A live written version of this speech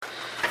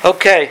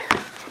Okay,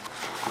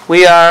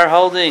 we are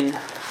holding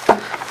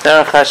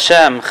Derech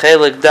Hashem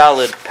Chelik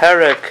Daled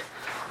Perek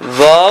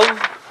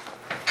Vav,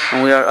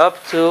 and we are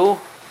up to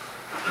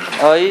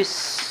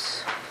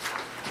Ois.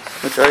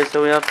 Which Ois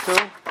are we up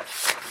to?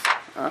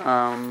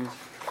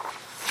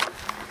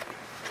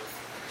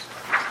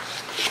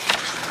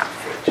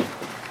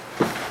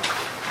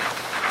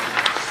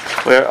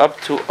 We're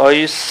up to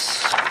Ois.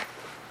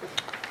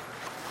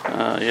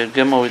 Yud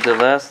Gimel we did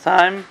last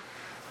time.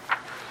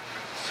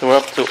 So we're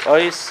up to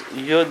Ois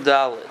Yud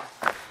Daled.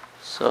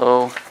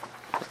 So,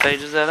 what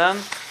page is that on?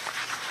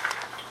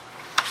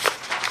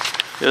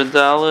 Yud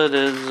Daled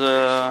is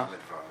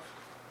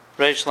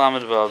Reish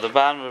Lamed Vav, the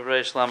bottom of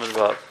Reish Lamed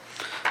Vav.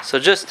 So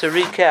just to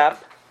recap,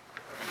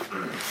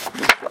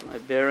 got my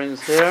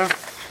bearings here.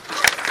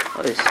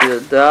 Ois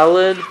Yud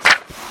Daled.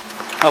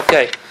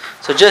 Okay,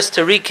 so just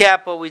to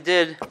recap what we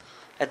did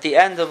at the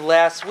end of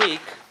last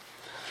week.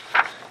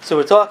 So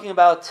we're talking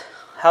about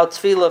how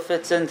tefillah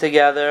fits in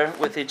together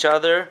with each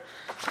other,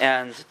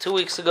 and 2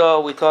 weeks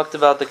ago we talked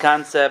about the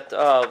concept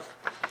of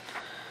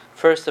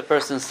first a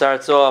person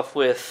starts off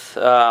with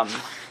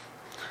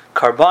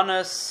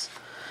karbanos.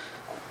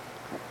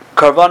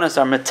 Karbanos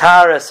are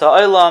metares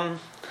ha'olam.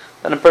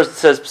 Then a person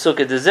says psuke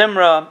de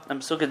zimra, and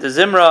psuke de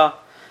zimra,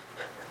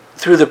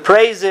 through the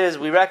praises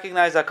we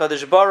recognize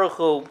HaKadosh Baruch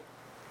Hu.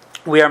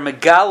 We are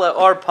megala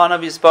or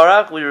panav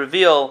yisbarach. We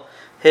reveal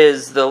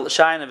the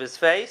shine of his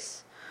face.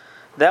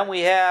 Then we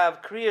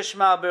have Kriya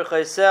Shema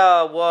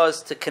B'Chaisel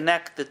was to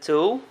connect the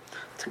two.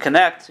 To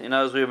connect,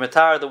 as we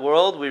matar the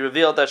world, we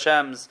revealed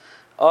Hashem's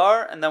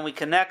R, and then we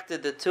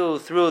connected the two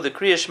through the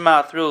Kriya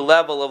Shema, through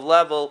level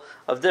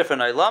of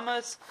different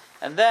Ilamas.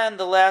 And then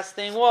the last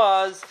thing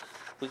was,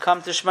 we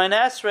come to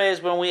Shemoneh Esrei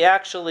when we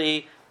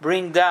actually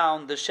bring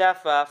down the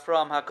Shefa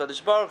from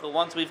HaKadosh Baruch Hu.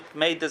 Once we've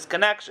made this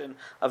connection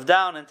of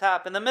down and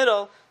top in the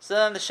middle, so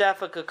then the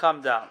Shefa could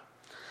come down.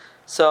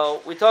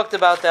 So we talked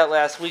about that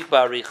last week,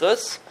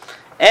 Barichus.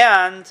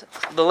 And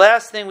the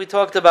last thing we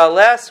talked about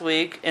last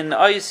week in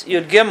Ois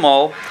Yud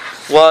Gimel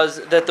was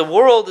that the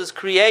world is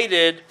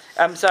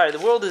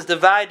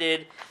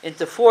divided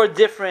into 4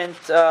 different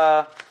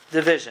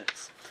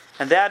divisions.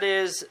 And that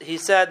is, he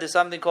said, there's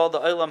something called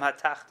the Olam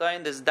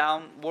HaTachtain, this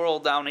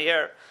world down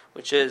here,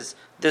 which is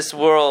this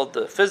world,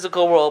 the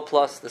physical world,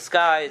 plus the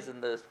skies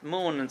and the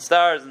moon and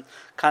stars and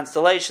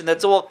constellation.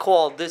 That's all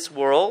called this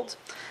world.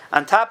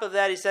 On top of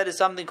that, he said, is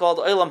something called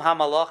Olam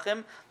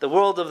HaMalachim, the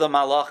world of the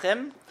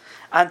Malachim.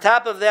 On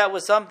top of that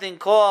was something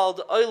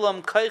called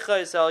Olam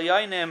Kaichais El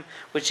Yainim,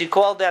 which he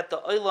called that the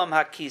Olam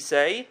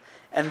HaKisei,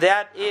 and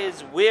that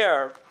is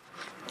where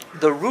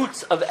the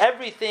roots of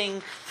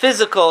everything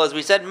physical, as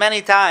we said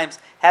many times,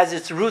 has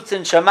its roots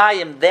in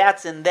Shamayim.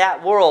 That's in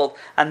that world.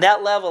 On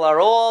that level are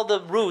all the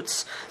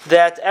roots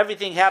that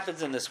everything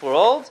happens in this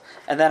world.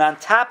 And then on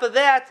top of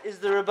that is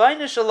the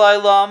Rabbeinu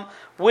Shalom,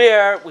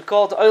 where we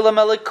call it Olam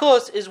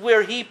Elikus, is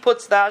where he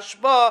puts the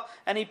hashba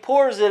and he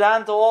pours it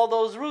onto all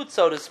those roots,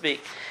 so to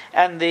speak.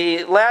 And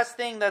the last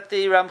thing that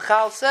the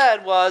Ramchal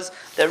said was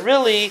that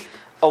really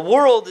a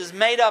world is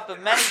made up of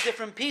many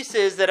different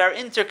pieces that are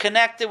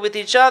interconnected with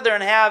each other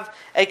and have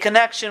a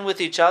connection with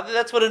each other.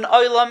 That's what an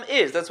olam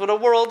is. That's what a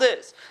world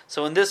is.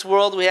 So in this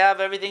world, we have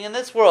everything in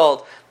this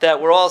world,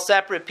 that we're all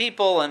separate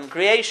people and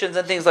creations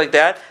and things like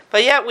that.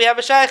 But yet we have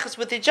a shaykhus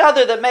with each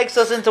other that makes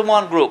us into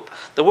one group.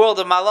 The world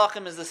of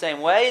malachim is the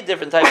same way.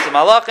 Different types of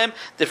malachim,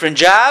 different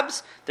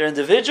jobs. They're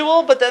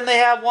individual, but then they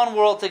have one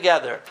world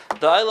together.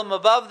 The olam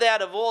above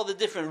that, of all the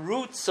different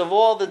roots, of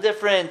all the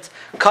different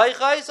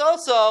kaichais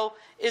also,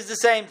 is the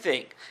same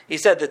thing. He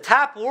said the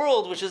top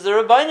world, which is the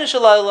Rabbeinu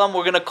Shalom,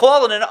 we're going to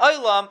call it an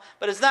Olam,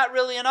 but it's not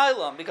really an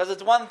Olam, because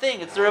it's one thing,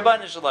 it's the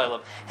Rabbeinu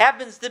Shalom.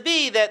 Happens to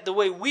be that the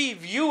way we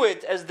view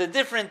it as the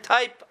different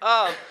type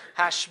of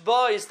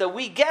hashbais that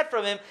we get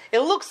from him, it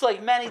looks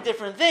like many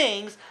different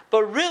things,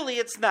 but really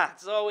it's not.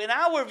 So in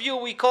our view,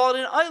 we call it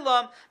an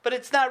Olam, but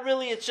it's not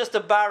really, it's just a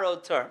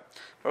borrowed term.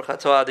 So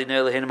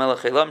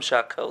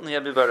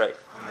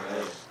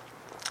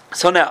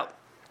now,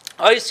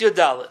 Ois Yud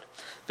Daled.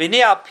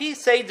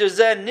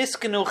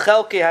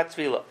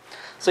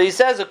 So he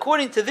says,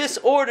 according to this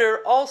order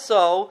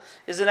also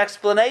is an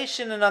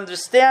explanation and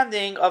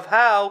understanding of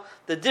how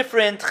the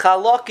different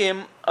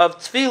chalakim of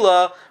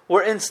tefillah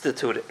were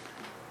instituted.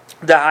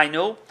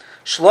 Dahainu,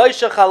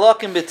 shloisha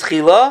chalakim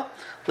b'tchila,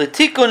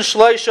 l'tikun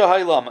shloisha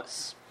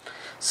haylamas.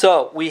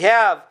 So we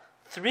have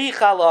 3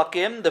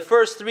 chalakim, the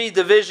first 3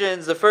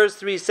 divisions, the first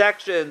 3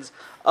 sections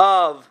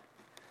of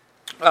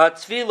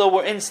tefillah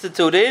were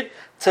instituted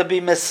to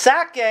be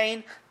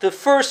mesakein the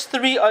first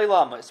 3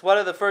 olamas. What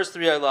are the first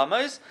 3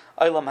 olamas?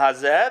 Olam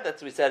hazeh,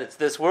 that's we said it's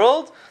this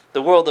world.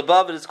 The world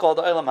above it is called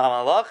Olam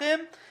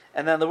hamalachim,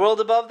 and then the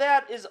world above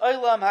that is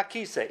Olam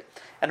hakisei.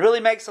 And really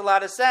makes a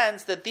lot of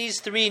sense that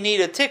these 3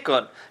 need a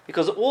tikkun,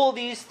 because all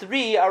these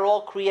 3 are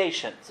all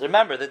creations.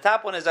 Remember, the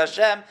top one is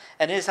Hashem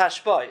and his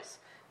hashpais.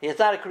 It's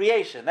not a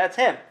creation, that's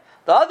him.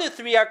 The other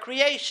 3 are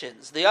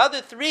creations. The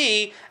other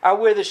 3 are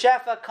where the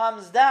Shefa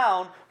comes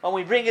down when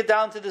we bring it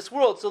down to this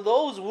world. So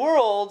those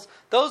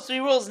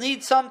 3 worlds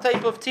need some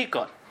type of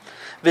tikkun.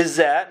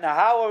 Vizet. Now,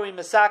 how are we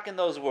masakin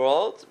those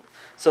worlds?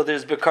 So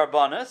there's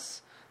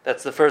Bikarbonis.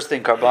 That's the first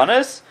thing,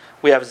 Karbonis.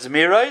 We have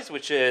Zmirais,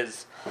 which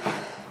is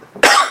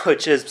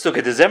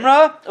Psukkah de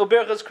Zimra,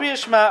 Uberchas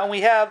Kriyashma, and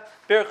we have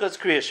Berchas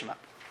Kriyashma.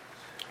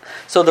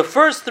 So the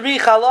first three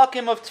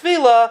chalakim of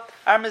Tefillah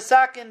are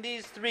masakin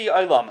these three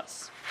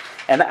Olamas.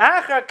 And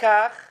Achar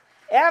Kach,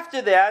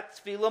 after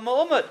that, Tefillah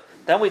Ma'umad.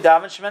 Then we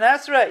daven Shemana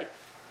Esrei.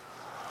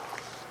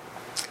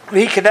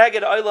 We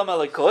connected Olam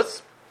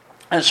Elikus,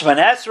 and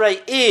Shemana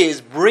Esrei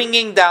is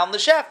bringing down the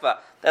Shefa.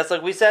 That's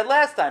like we said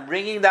last time,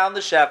 bringing down the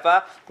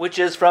Shefa, which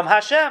is from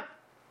Hashem.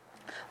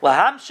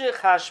 Lahamshich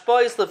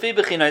hashpois lefi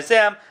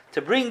b'chinoisem,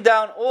 to bring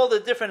down all the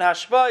different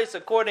hashpois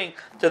according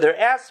to their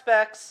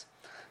aspects.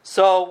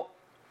 So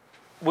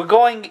we're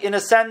going in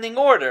ascending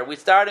order. We're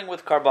starting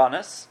with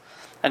Karbonis,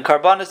 and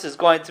Karbonis is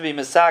going to be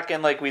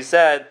Mesakin, like we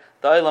said,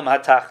 the Olam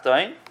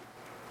HaTachtoin.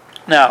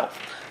 Now,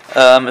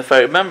 if I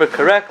remember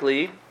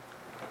correctly,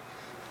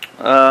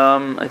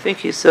 I think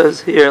he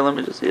says here, let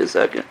me just see a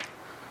second.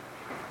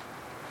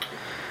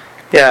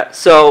 Yeah,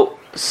 so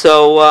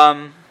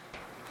as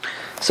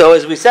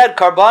we said,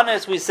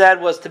 Karbonis, we said,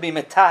 was to be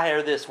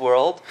metaher this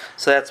world.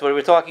 So that's what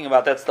we're talking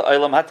about. That's the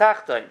Olam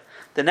HaTachtoin.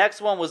 The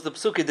next one was the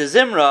Psukkah de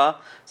Zimra.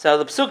 So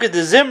the Psukkah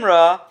de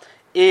Zimra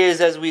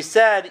is, as we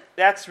said,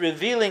 that's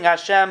revealing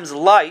Hashem's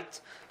light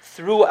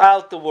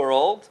throughout the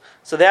world.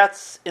 So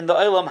that's in the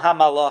Olam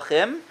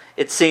HaMalachim,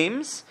 it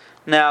seems.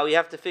 Now, you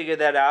have to figure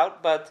that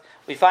out, but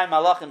we find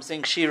Malachim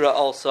sing Shira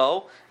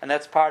also, and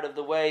that's part of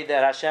the way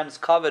that Hashem's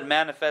kavod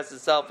manifests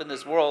itself in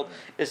this world,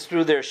 is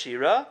through their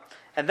Shira.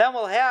 And then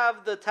we'll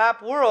have the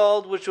top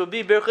world, which will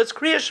be Birchas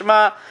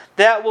Kriyashma,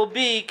 that will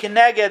be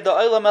Keneged, the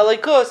Olam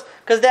Elikus,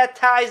 because that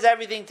ties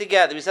everything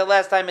together. We said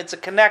last time it's a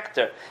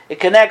connector.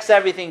 It connects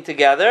everything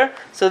together.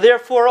 So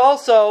therefore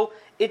also,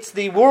 it's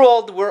the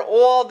world where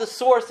all the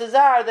sources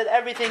are, that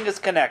everything is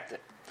connected.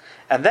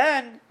 And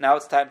then, now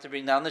it's time to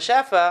bring down the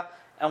Shefa,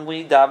 and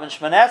we daven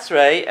Shemana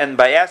Esrei, and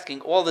by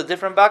asking all the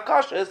different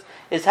bakashas,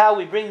 is how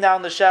we bring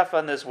down the Shefa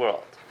in this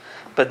world.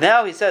 But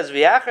now he says,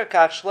 V'achar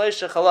kach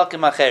shloisha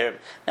chalakim acherim.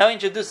 Now he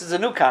introduces a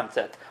new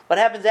concept. What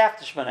happens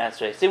after Shemana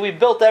Esrei? See, we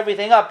built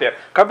everything up here.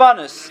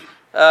 Karbonis,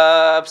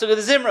 Psukkah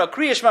de Zimra,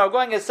 Kriyashma, we're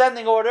going in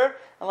ascending order,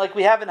 and like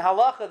we have in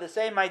Halacha, the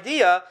same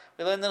idea,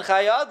 we learned in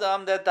Chayei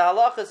Adam that the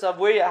halachas of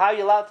how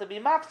you're allowed to be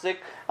mafsik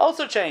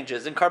also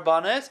changes. In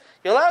Karbonis,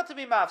 you're allowed to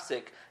be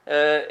mafsik.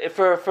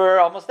 For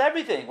almost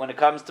everything. When it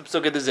comes to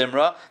Psukkah de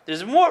Zimra,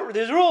 there's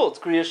rules.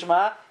 Kriya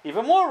Shema,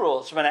 even more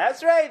rules. Shemana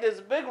Esrei,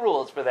 there's big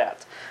rules for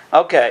that.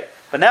 Okay,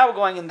 but now we're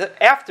going in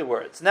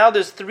afterwards. Now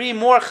there's three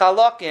more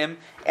chalakim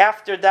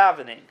after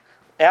davening,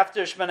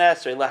 after Shemana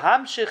Esrei.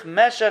 Lahamshich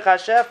meshech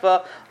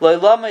hashefa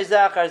lo'ilama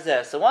zachar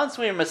zeh. So once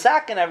we were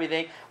masakin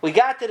everything, we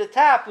got to the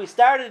top. We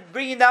started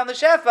bringing down the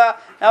shefa.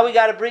 Now we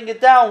got to bring it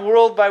down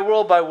world by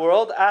world by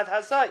world ad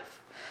hasayf.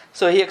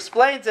 So he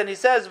explains and he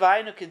says,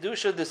 V'hainu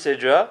Kedusha de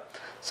Sidra.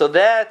 So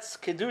that's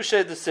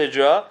Kedusha de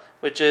Sidra,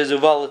 which is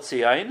Uval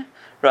Tzion,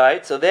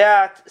 right? So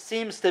that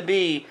seems to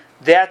be,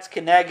 that's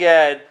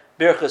Keneged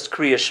Birchas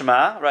Kriya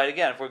Shema, right?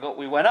 Again, if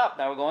we went up,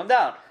 now we're going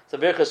down. So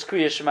Birchas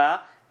Kriya Shema.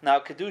 Now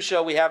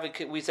Kedusha, we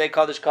say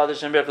Kaddish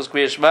Kaddish and Birchas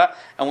Kriya Shema,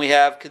 and we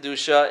have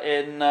Kedusha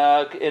in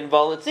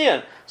Uval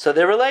Tzion. So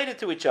they're related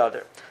to each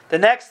other. The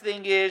next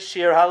thing is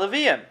Shir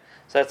HaLeviim.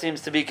 So that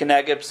seems to be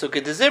Keneged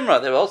Psukkah de Zimra.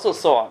 There are also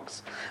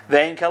songs.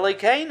 Vein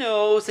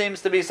Kalikeinu seems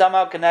to be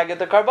somehow Keneged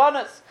the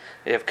Karbonis.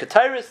 We have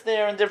Ketairis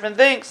there and different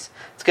things.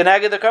 It's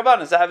Keneged the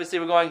Karbonis. Obviously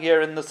we're going here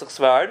in the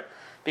Sechsvard,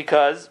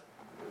 because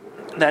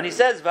then he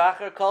says,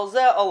 V'achar kol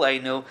zeh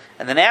aleinu.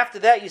 And then after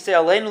that you say,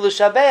 Aleinu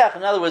l'shabeach.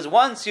 In other words,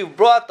 once you've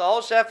brought the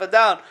whole Shefa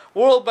down,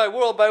 world by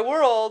world by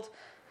world,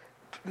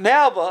 it's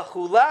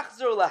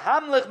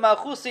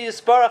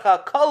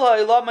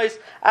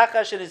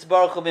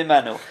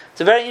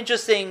a very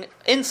interesting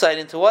insight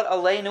into what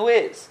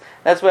Aleinu is.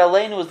 That's why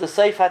Aleinu is the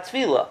Seif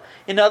HaTfilah.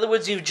 In other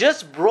words, you've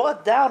just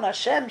brought down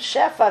Hashem's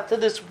Shefa to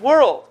this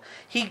world.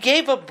 He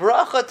gave a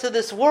bracha to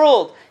this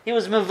world. He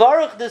was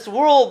mevarach this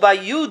world by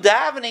you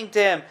davening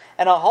to him,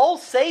 and a whole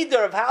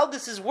seder of how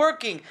this is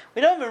working.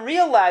 We don't even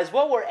realize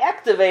what we're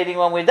activating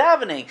when we're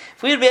davening.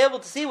 If we'd be able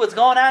to see what's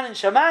going on in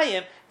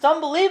Shamayim, it's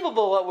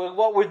unbelievable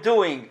what we're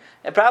doing,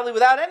 and probably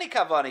without any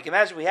kavanah. You can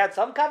imagine if we had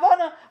some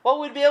kavanah, what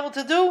we'd be able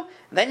to do.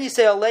 And then you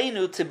say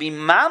Aleinu to be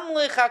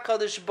mamlech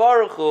HaKadosh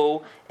Baruch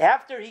Hu.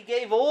 After he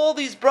gave all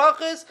these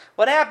brachas,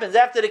 what happens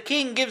after the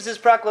king gives his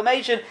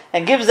proclamation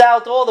and gives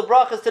out all the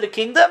brachas to the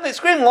kingdom? They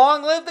scream,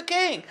 "Long live the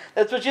king!"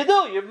 That's what you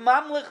do. You're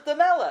mamlech the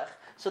melech.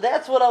 So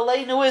that's what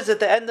Aleinu is at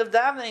the end of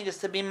davening, is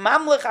to be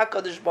mamlech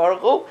HaKadosh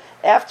Baruch Hu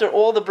after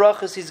all the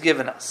brachas he's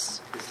given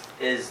us.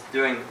 Is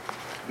during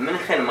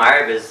Mincha and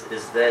Ma'ariv,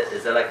 is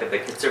that like a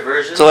Bekitzer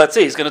version? So let's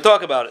see. He's going to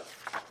talk about it.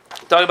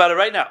 Talk about it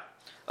right now.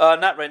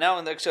 Not right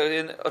now,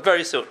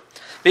 very soon.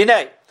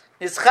 V'nei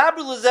nischabru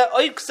lezeh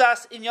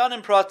oiksas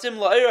inyanim pratim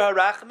la'ir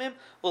harachmim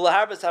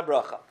u'laharbas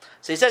habracha.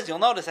 So he says, you'll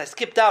notice I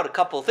skipped out a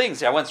couple of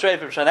things here. I went straight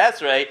from Shemana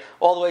Esrei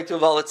all the way to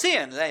Uval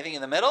Tzion. Is there anything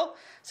in the middle?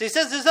 So he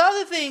says there's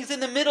other things in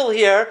the middle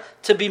here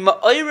to be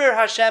ma'orer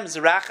Hashem's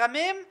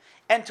rachamim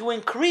and to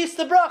increase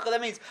the bracha. That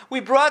means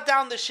we brought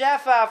down the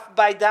shefa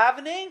by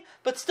davening,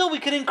 but still we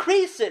can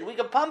increase it. We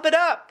can pump it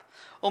up.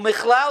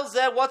 Umichlal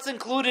zeh, what's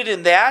included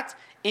in that?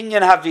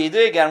 Inyan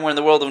Havida, again, we're in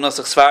the world of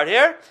Nosach Sfard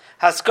here.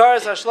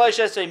 Haskaras Hashloish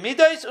Esrei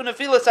Midos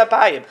Unefilas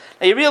Apayim.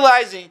 Now you're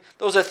realizing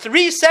those are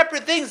three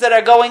separate things that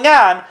are going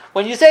on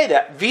when you say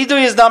that. Vidu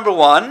is number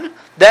one,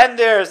 then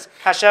there's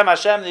Hashem,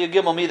 the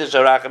Yugimel Midas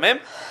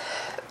Harachamim,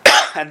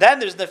 and then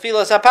there's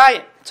Nefilas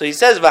Apayim. So he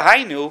says,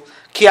 V'hainu,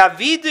 Ki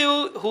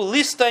Avidu Hu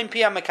Listoim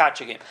Pia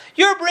Mekachagim.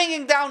 You're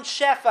bringing down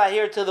Shefa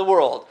here to the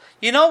world.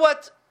 You know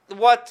what the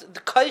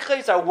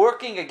Kaichais are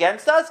working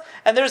against us?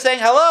 And they're saying,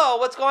 hello,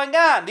 what's going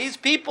on? These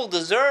people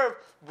deserve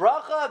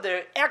bracha,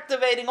 they're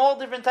activating all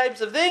different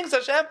types of things.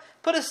 Hashem,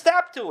 put a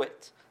stop to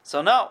it.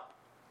 So no.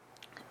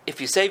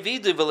 If you say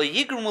vidu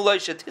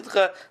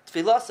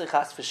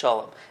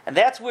and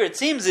that's where it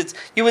seems it's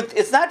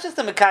not just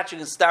a mekach you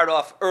can start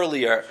off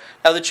earlier.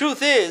 Now the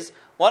truth is,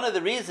 one of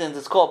the reasons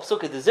it's called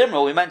Psukkah de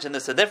Zimra, we mentioned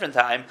this a different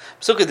time,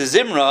 Psukkah de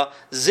Zimra,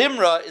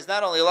 Zimra is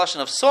not only a lashon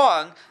of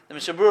song, the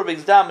Mishabur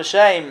brings down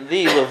Meshaim,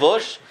 the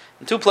Levush,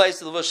 in two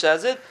places Levush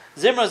says it,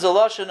 Zimra is a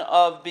lashon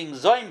of being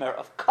zoimer,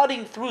 of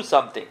cutting through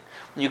something.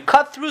 When you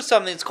cut through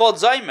something, it's called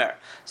zoimer.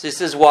 So he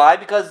says, why?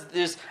 Because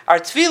there's our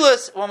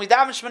tefillas, when we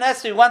daven Shemona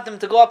Esrei, we want them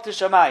to go up to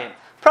Shamayim.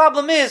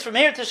 Problem is, from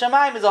here to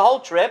Shamayim is a whole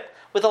trip,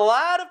 with a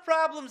lot of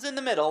problems in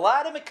the middle, a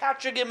lot of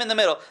mekachagim in the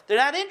middle. They're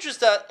not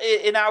interested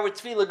in our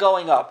tefillah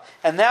going up.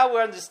 And now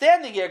we're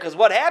understanding here, because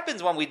what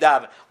happens when we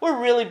daven? We're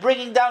really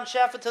bringing down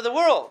Shefa to the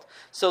world.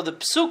 So the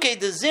psuke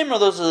de Zimra,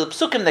 those are the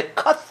psukim that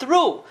cut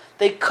through.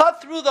 They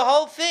cut through the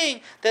whole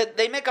thing, that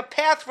they make a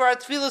path for our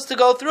tefillahs to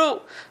go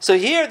through. So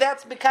here,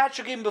 that's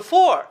mekachagim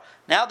before.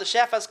 Now the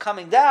Shefa's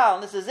coming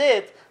down, this is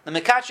it. The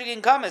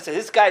Mekachagin come and say,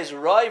 this guy's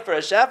roy for a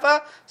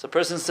Shefa. So a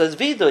person says,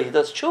 Vidu, he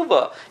does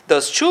tshuva. He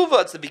does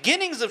tshuva, it's the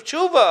beginnings of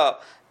tshuva.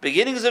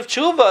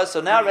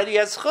 So now already he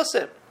has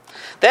chusim.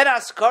 Then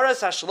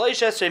Askaras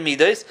Hashloish Esrei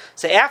Midos.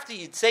 So after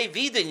you say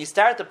Vida and you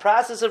start the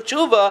process of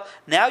tshuva,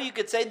 now you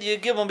could say the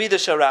Yugimel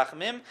Midas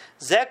Harachamim.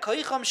 Zeh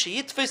koicham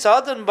sheyitfis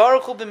adam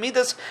baruch hu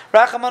b'midas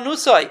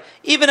rachamanusai.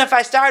 Even if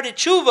I started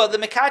tshuva, the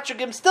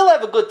Mekachagim still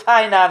have a good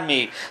time on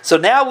me. So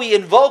now we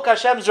invoke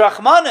Hashem's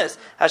Rachmanis.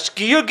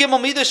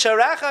 Yugimel Midas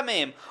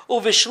Harachamim.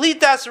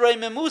 Uvishlitas roi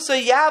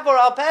memusa yavor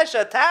al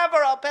pesha.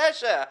 Tavor al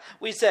pesha.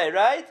 We say,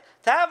 right?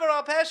 Tavar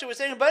al Pesha, we're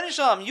saying, Bnei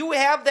Shalom, you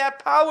have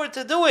that power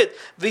to do it.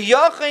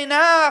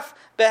 V'yochinaf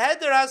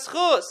beheder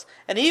haschus.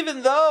 And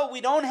even though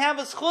we don't have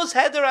a schus,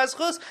 heder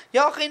haschus,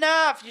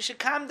 yochinaf, you should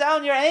calm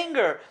down your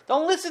anger.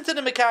 Don't listen to the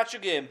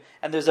Mekachagim.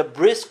 And there's a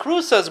bris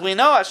krus, as we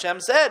know,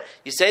 Hashem said.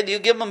 You say, do you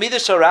give them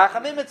midas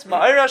sharachamim? It's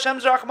ma'ir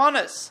Hashem's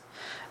rachmanis.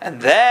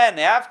 And then,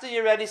 after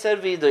you already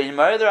said vidu, you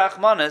ma'ir the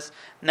rachmanis,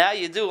 now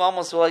you do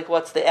almost like,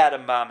 what's the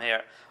atom bomb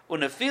here?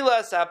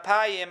 Unefilas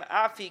apayim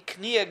afi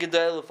kniya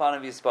gedol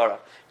ufanav yisbarach.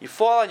 You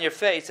fall on your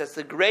face. That's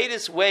the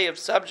greatest way of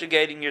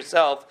subjugating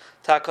yourself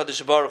to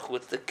HaKadosh Baruch Hu.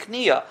 It's the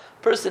kniya.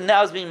 Person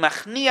now is being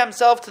machniya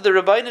himself to the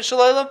Rebbeinu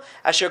Shalom.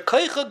 Asher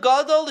koicha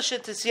gadol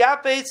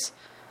l'shetisyapes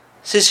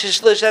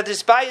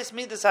l'shetispayis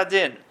midas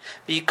hadin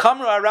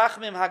v'yikamru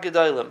arachmim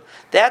hagedolim.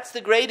 That's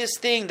the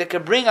greatest thing that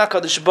can bring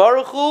HaKadosh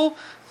Baruch Hu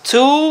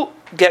to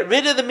get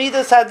rid of the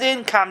Midas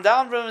Hadin, calm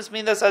down from his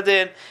Midas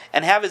Hadin,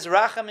 and have his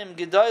Rachamim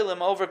Gedolim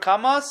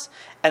overcome us,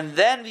 and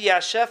then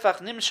V'yashefach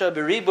Nimsha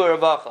B'ribu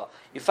Ravacha.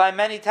 You find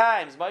many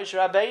times, Moshe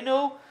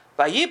Rabbeinu,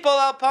 Vayipol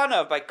al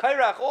Panav, by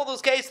Kairach, all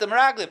those cases, the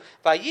Meraglim,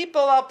 Vayipol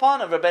al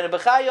Panav, Rabbeinu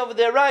Bechai over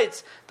there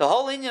writes, the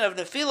whole union of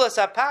Nefilas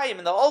Apayim,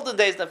 in the olden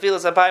days,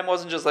 Nefilas Apayim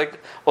wasn't just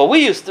like what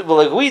we used to,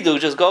 like we do,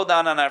 just go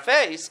down on our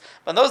face,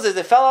 but in those days,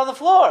 they fell on the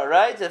floor,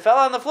 right? They fell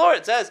on the floor.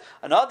 It says,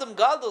 an Adam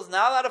Gadol is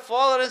not allowed to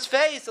fall on his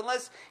face,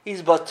 unless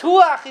he's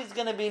Batuach, he's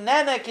going to be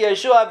Nenek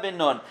Yeshua bin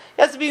Nun.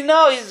 He has to be,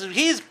 no,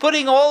 he's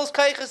putting all his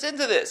kaiches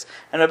into this.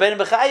 And Rabbeinu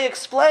Bechai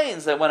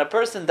explains that when a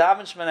person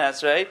daven Shemona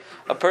Esrei,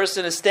 a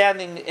person is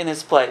standing in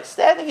his place.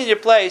 Standing in your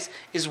place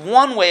is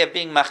one way of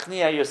being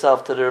machniya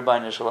yourself to the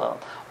Rebbeinu Shalom.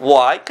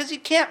 Why? Because you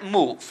can't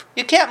move.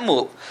 You can't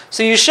move.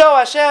 So you show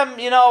Hashem,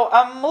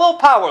 I'm a little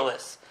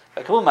powerless. If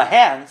I can move my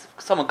hands,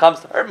 if someone comes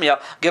to hurt me, I'll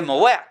give him a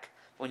whack.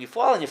 When you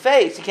fall on your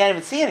face, you can't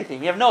even see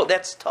anything.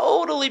 That's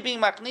totally being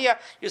machniya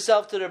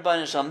yourself to the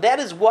Rebbeinu Shalom. That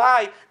is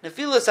why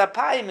Nefilas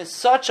Apayim is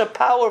such a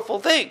powerful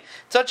thing.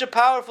 Such a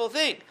powerful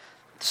thing.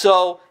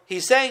 So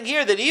he's saying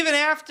here that even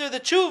after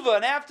the tshuva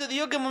and after the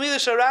yugim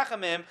u'midas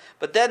harachamim,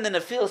 but then the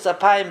Nefilas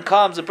Apayim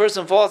comes, the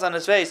person falls on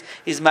his face,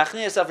 he's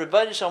machniya yourself,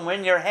 Rebbeinu Shalom, we're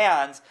in your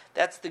hands.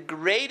 That's the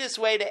greatest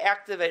way to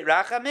activate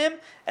rachamim,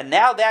 and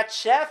now that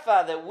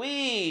shefa that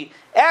we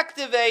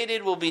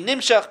activated will be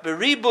nimshach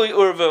beribuy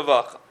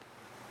urvavacha.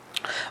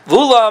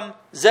 Vulam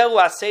zehu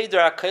aseder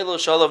hakelo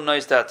shalom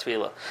nois da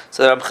tefillah.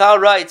 So the Ramchal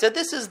writes that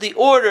this is the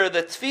order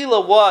that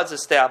tefillah was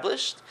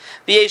established.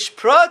 V'yesh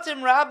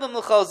pratim rabim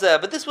l'chol zeh.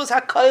 But this was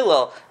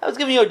hakelo. I was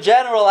giving you a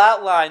general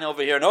outline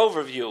over here, an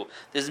overview.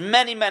 There's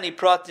many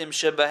pratim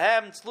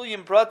shebahem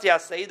tzluyim prati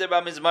aseder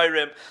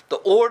b'mizmayrim. The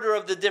order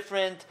of the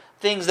different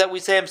things that we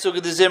say in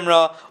Psukim de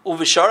Zimra,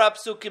 uvishara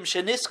psukim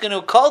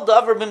sheniskanu kol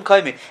davar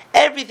b'mkoimi.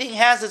 Everything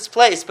has its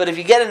place, but if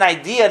you get an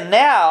idea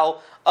now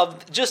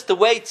of just the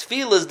way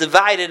tefillah is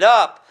divided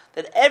up,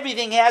 that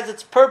everything has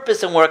its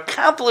purpose and we're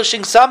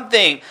accomplishing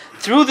something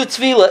through the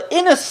tefillah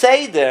in a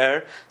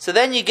seder, so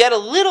then you get a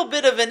little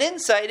bit of an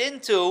insight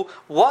into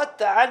what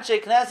the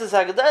Anshe Knesset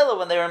HaGedolah,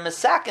 when they were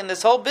masaking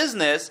this whole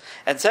business,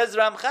 and says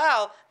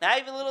Ramchal, now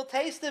you have a little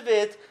taste of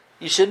it,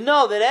 you should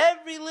know that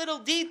every little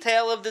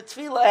detail of the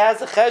tefillah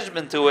has a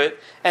cheshbon to it,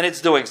 and it's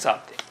doing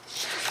something.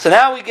 So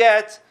now we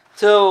get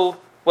to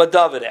what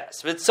David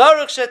asks.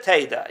 V'tzarech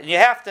sheteda, and you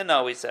have to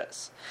know, he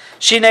says,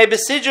 Shinei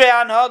b'sidrei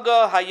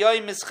anhaga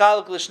hayoim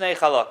mischaluk l'shnei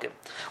chalakim.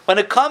 When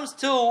it comes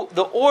to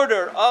the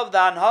order of the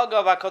anhaga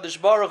of HaKadosh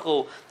Baruch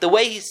Hu, the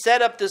way he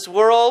set up this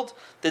world,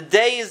 the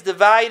day is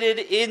divided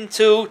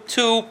into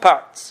two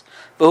parts.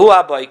 V'hu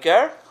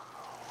haboiker,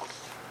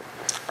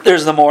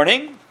 there's the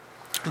morning,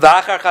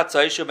 v'achar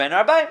chatzai shuben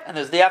harbayim, and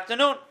there's the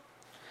afternoon.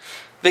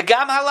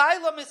 V'gam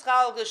halayla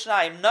mischaluk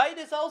l'shnayim. Night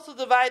is also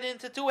divided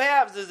into two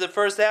halves. There's the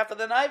first half of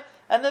the night,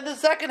 and then the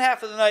second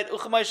half of the night.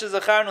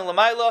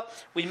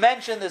 We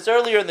mentioned this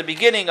earlier in the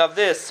beginning of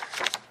this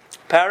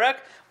parak,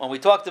 when we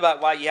talked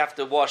about why you have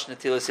to wash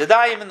Netilas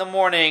Yadayim in the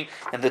morning,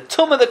 and the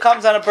tumah that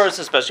comes on a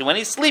person, especially when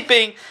he's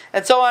sleeping,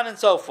 and so on and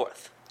so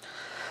forth.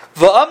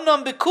 And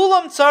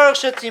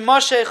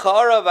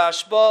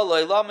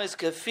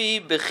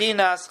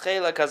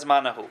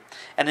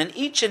in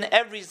each and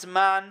every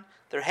zman,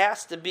 there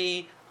has to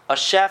be a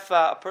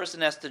shefa. A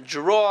person has to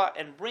draw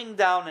and bring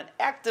down and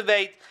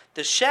activate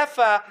the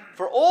shefa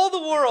for all the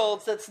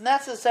worlds that's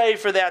necessary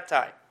for that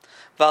time.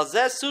 And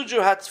that's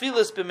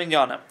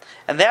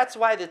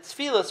why the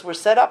tefillas were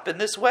set up in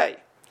this way.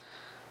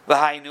 For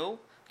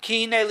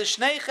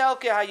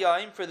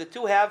the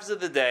two halves of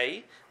the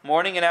day,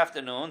 morning and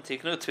afternoon,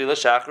 tiknu tefillah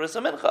shachris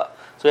and mincha.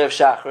 So we have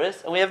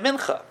shachris and we have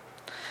mincha.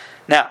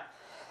 Now,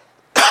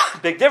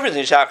 big difference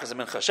in shachris and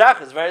mincha.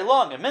 Shachris is very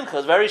long and mincha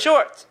is very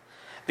short.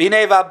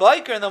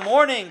 V'nei in the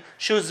morning,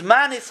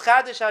 shuzman is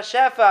chadish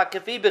hashefa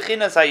kefi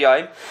bechinas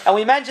hayom, and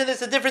we mentioned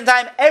this a different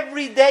time.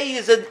 Every day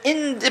is an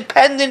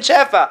independent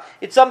shefa.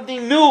 It's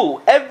something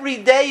new. Every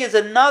day is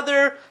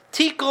another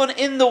tikkun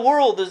in the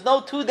world. There's no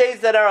 2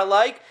 days that are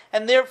alike,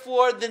 and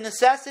therefore the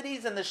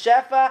necessities and the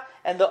shefa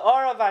and the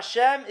aura of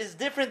Hashem is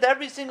different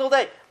every single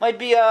day. Might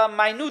be a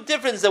minute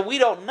difference that we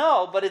don't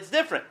know, but it's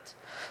different.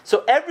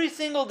 So every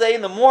single day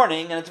in the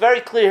morning, and it's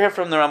very clear here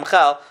from the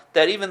Ramchal,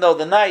 that even though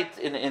the night,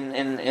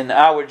 in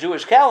our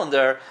Jewish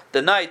calendar,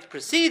 the night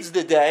precedes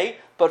the day,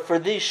 but for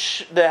the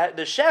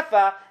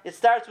Shefa, it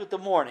starts with the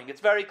morning. It's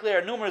very clear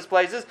in numerous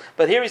places,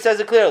 but here he says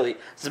it clearly.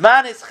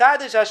 Zman is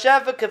chadish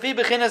ha-shefa kafi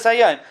b'chinas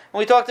hayom. And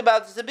we talked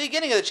about this at the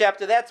beginning of the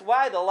chapter. That's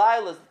why the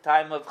Laila is the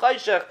time of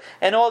Chayshach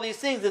and all these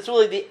things. It's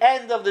really the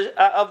end of the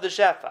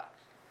Shefa.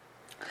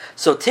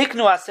 So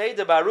tiknu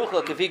aseidah baruch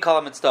kafi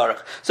kol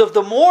hamitzdarach. So if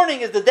the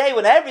morning is the day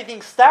when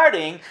everything's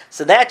starting,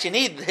 so that you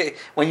need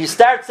when you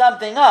start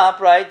something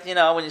up, right? You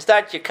know, when you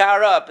start your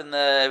car up in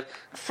the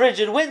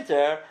frigid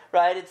winter,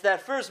 right? It's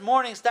that first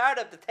morning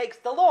startup that takes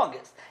the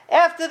longest.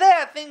 After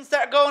that, things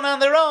start going on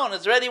their own.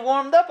 It's already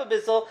warmed up a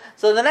bit, so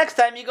the next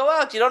time you go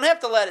out, you don't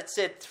have to let it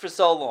sit for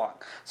so long.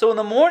 So in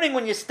the morning,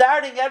 when you're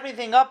starting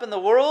everything up in the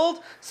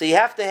world, so you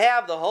have to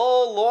have the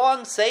whole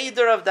long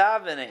seder of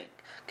davening.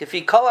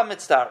 Kafi kol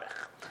hamitzdarach.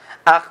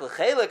 But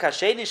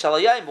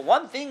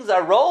when things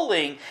are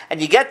rolling,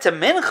 and you get to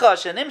mincha,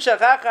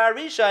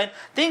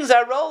 things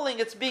are rolling,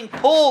 it's being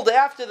pulled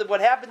after what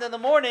happened in the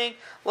morning.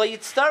 Well, you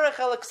just got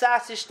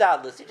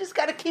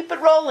to keep it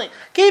rolling.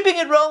 Keeping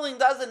it rolling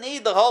doesn't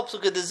need the whole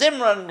psukkah, the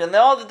zimran, and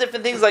all the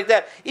different things like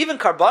that. Even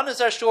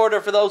karbanos are shorter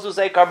for those who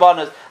say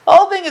karbanos. The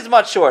whole thing is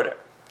much shorter.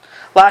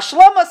 All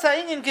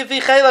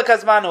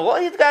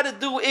you've got to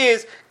do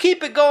is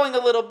keep it going a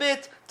little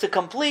bit to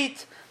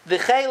complete the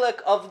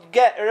chelek of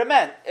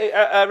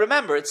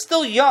remember, it's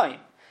still yom.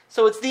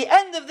 So it's the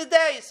end of the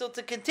day. So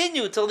to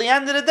continue till the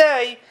end of the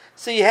day,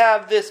 so you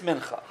have this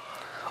mincha.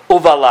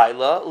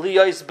 Uvalayla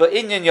liyos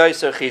ba'inyan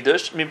yoser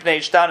chidush mipnei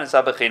ishtanis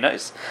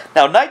habechinos.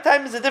 Now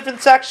nighttime is a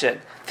different section.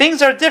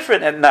 Things are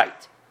different at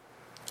night.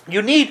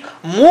 You need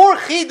more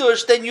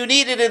chidush than you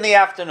needed in the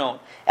afternoon.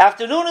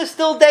 Afternoon is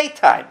still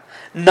daytime.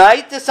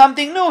 Night is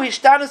something new.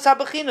 Ishtanis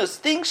habechinos.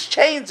 Things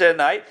change at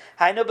night.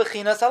 Hainu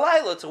bechinas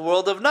halayla. It's a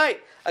world of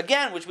night.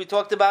 Again, which we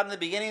talked about in the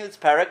beginning of this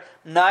parak,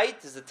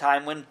 night is the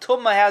time when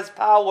Tumma has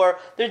power.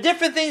 There are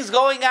different things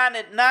going on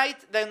at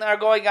night than are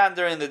going on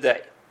during the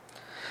day.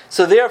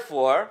 So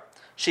therefore,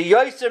 the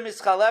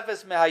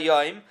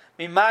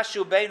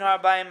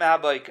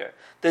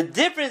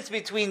difference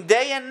between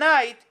day and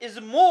night is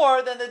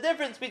more than the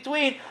difference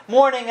between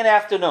morning and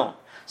afternoon.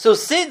 So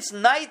since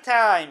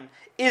nighttime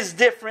is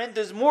different.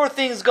 There's more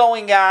things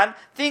going on.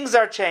 Things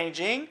are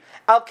changing.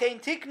 Al kein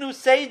tiknu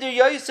seder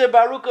yoser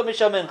baruka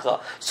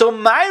mishamincha. So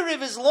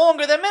Ma'ariv is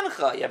longer than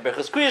Mincha. Yeah,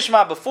 Birchas Kriya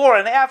Shema before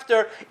and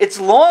after, it's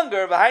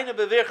longer. V'hainu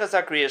bevirchas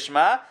HaKriya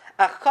Shema.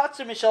 Ach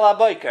katzer mishal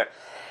haboiker.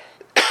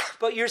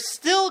 But you're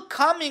still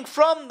coming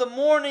from the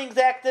morning's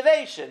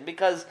activation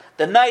because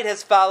the night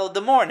has followed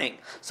the morning.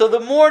 So the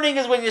morning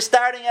is when you're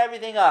starting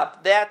everything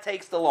up. That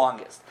takes the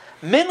longest.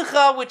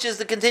 Mincha, which is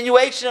the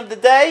continuation of the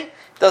day,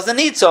 doesn't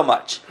need so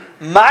much.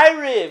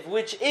 Ma'ariv,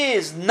 which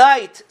is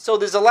night, so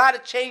there's a lot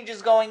of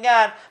changes going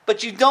on,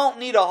 but you don't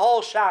need a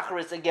whole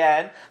shacharis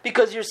again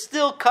because you're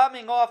still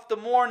coming off the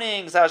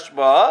morning's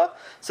hashbah.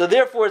 So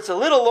therefore, it's a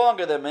little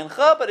longer than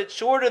mincha, but it's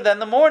shorter than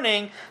the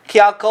morning.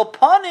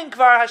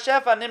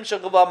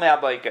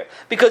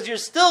 Because you're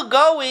still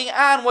going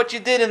on what you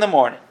did in the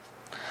morning.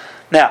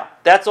 Now,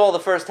 that's all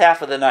the first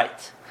half of the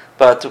night.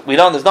 But we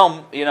don't. There's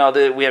no. We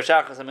have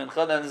shachas and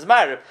mincha. Then there's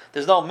ma'ariv.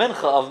 There's no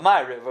mincha of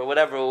ma'ariv or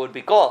whatever it would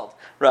be called,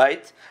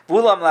 right?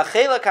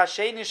 Lamaisa,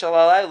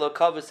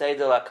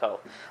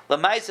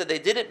 they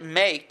didn't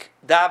make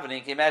davening.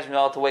 Can you imagine we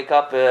all had to wake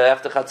up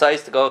after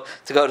chatzais to go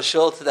to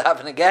shul to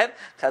daven again?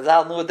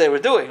 Chazal knew what they were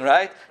doing,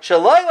 right? That's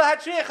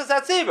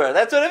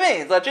what it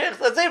means. Wake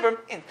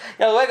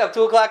up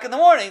 2:00 in the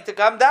morning to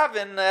come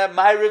daven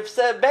ma'ariv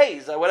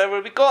beis or whatever it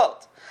would be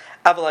called.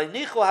 But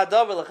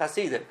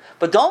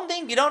don't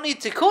think you don't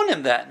need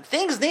tikkunim then.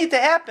 Things need to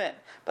happen.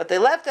 But they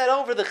left that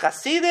over the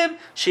Chasidim.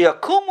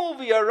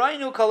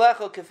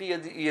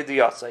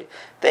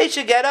 They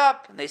should get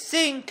up and they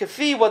sing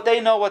kafi what they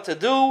know what to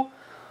do.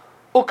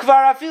 The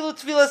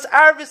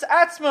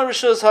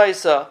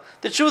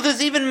truth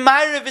is even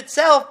Ma'ariv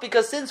itself,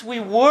 because since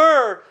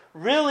we're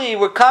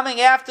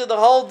coming after the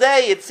whole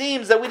day, it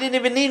seems that we didn't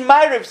even need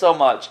Ma'ariv so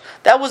much.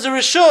 That was a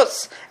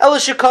Rishus.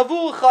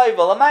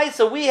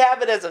 So we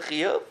have it as a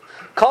Chiyuv.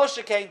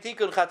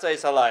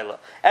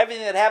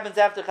 Everything that happens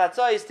after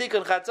Chatzais,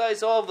 Tikkun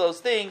Chatzais, all of those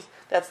things,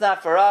 that's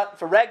not for us.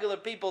 For regular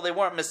people, they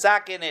weren't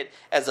misakin it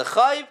as a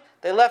Chayv.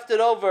 They left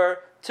it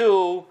over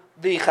to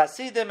the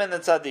Chasidim and the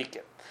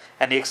Tzadikim.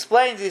 And he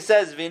explains, he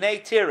says,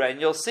 Vinei Tira, and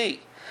you'll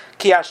see,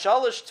 Ki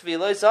hashalosh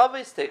tfilos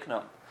avis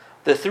tiknum.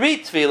 The 3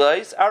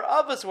 tfilos, our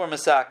avos were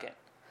misakin.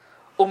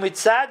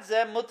 Umitzad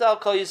zem mutal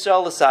kol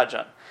Yisrael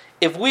l'sadjan.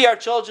 If we are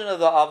children of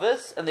the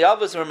avos, and the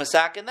avos were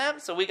misakin them,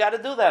 so we got to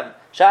do them.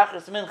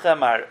 Shachris mincha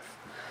ma'ariv.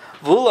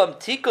 Vulam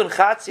tikun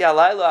chatzi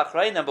alaylo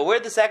achrayna. But where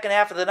did the second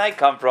half of the night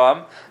come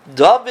from?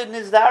 David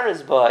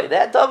Nizdaris boy.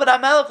 That David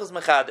HaMelech was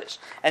mechadish.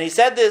 And he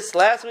said this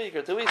last week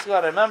or 2 weeks ago.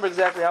 I don't remember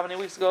exactly how many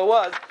weeks ago it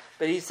was.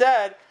 But he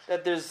said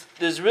that his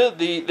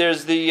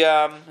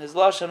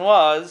lashon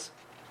was,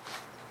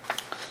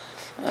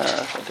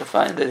 if I can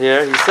find it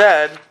here, he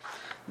said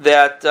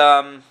that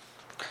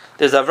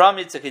there's Avram,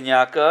 Yitzchak, and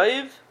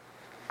Yaakov,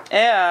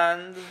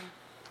 and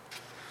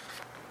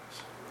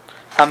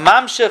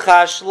Hamamshech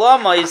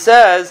HaShlama, he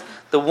says,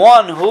 the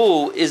one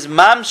who is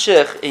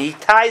Mamshech, he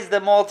ties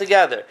them all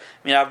together.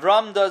 I mean,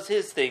 Avram does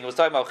his thing. He was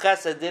talking about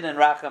Chesed, Din, and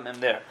Rachamim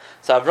there.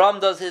 So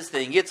Avram does his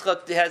thing.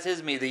 Yitzchak has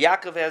his midah.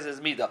 Yaakov has his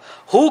midah.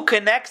 Who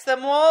connects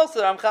them all?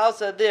 So Ramchal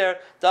said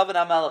there, David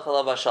HaMelech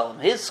alav hashalom.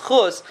 His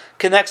chus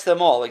connects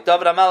them all. Like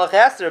David HaMelech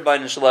asked the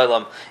Rebbeinu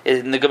Shalom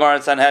in the Gemara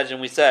in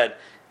Sanhedrin, we said,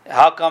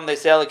 how come they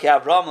say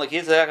Lekei Avram,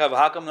 Lekei Yaakov?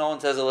 How come no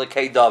one says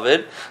Lekei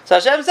David? So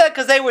Hashem said,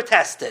 because they were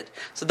tested.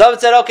 So David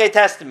said, okay,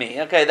 test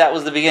me. Okay, that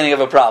was the beginning of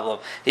a problem.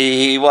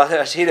 The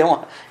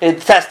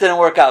test didn't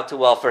work out too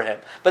well for him.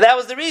 But that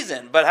was the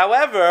reason. But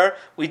however,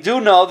 we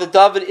do know that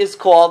David is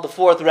called the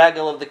 4th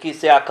regal of the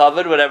Kisei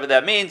HaKavod, whatever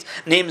that means,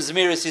 Nim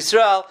Zmiris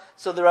Yisrael.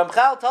 So the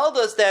Ramchal told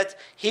us that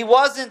he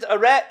wasn't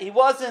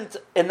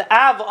an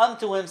Av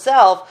unto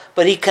himself,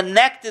 but he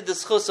connected the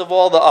schus of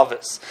all the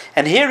Avos.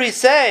 And here he's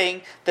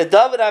saying that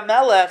David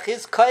HaMelech,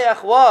 his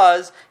koyach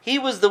was, he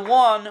was the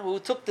one who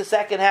took the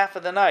second half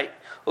of the night.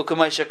 He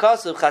said,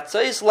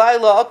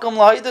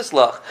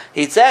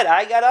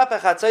 I got up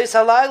at Chatzais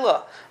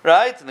Halayla,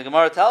 right? And the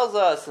Gemara tells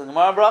us, the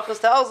Gemara Brachos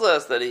tells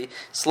us that he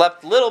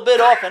slept a little bit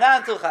off and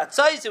on till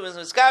Chatzais. It was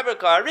Miskaber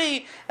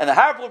Kari, and the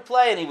harp would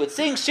play, and he would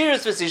sing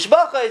shirs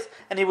v'sishbachos,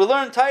 and he would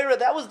learn Torah.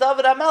 That was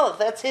David HaMelech.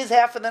 That's his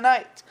half of the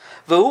night.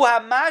 V'hu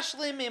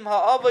ha'mashlim im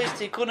ha'avos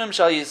tikunim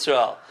shal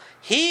Yisrael.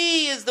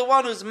 He is the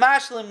one who's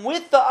mashlim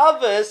with the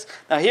avos.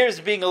 Now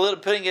here's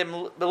putting him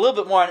a little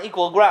bit more on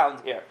equal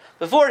ground here.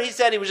 Before he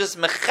said he was just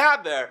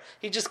mechaber,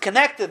 he just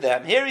connected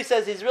them. Here he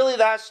says he's really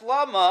the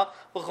hashlama,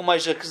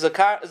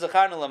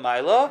 zakarna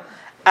l'maylo.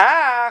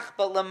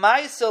 But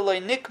l'maysa lo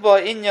nikba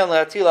inyan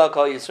le'atila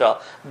kol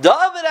Yisrael.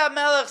 David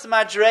HaMelech's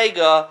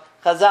madrega,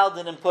 Chazal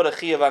didn't put a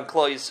chiyuv on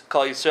kol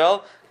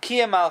Yisrael.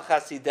 Kiyam al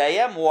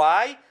chasideyem.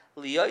 Why?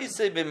 He's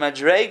still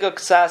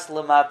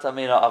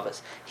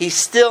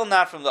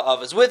not from the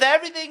Avos. With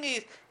everything,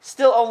 he's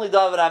still only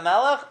David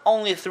HaMelech.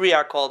 Only 3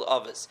 are called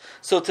Avos.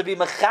 So to be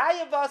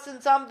mechayev us in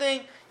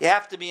something, you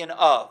have to be an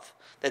Av.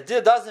 That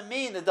doesn't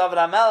mean that David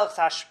HaMelech's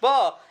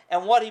hashpah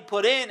and what he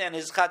put in and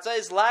his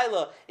chatzais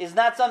laila is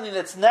not something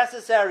that's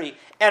necessary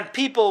and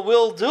people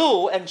will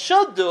do and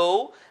should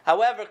do.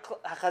 However,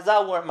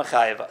 Chazal weren't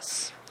mechayev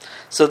us.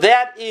 So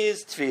that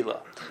is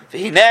tefillah.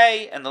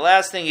 V'hinei, and the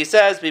last thing he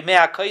says,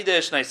 b'mei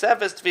hakodesh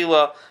naisefes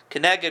tefillah,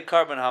 keneged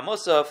karban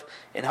hamusaf.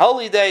 In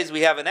holy days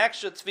we have an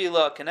extra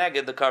tefillah,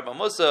 keneged the karban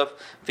musaf.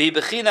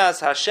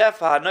 V'bechinas hashef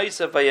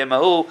ha'noisef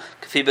v'yemahu,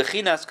 k'fi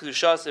bechinas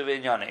kedushas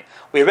v'inyanei.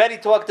 We already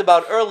talked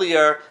about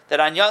earlier that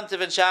on Yom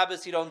Tov and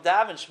Shabbos you don't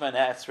daven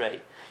Shemona Esrei.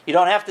 You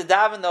don't have to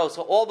daven those.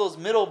 So all those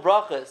middle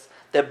brachas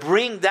that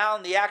bring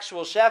down the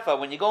actual shefa,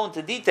 when you go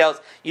into details,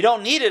 you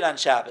don't need it on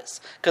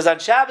Shabbos. Because on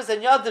Shabbos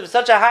and Yom Tov, it's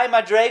such a high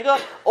madrega,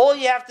 all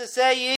you have to say is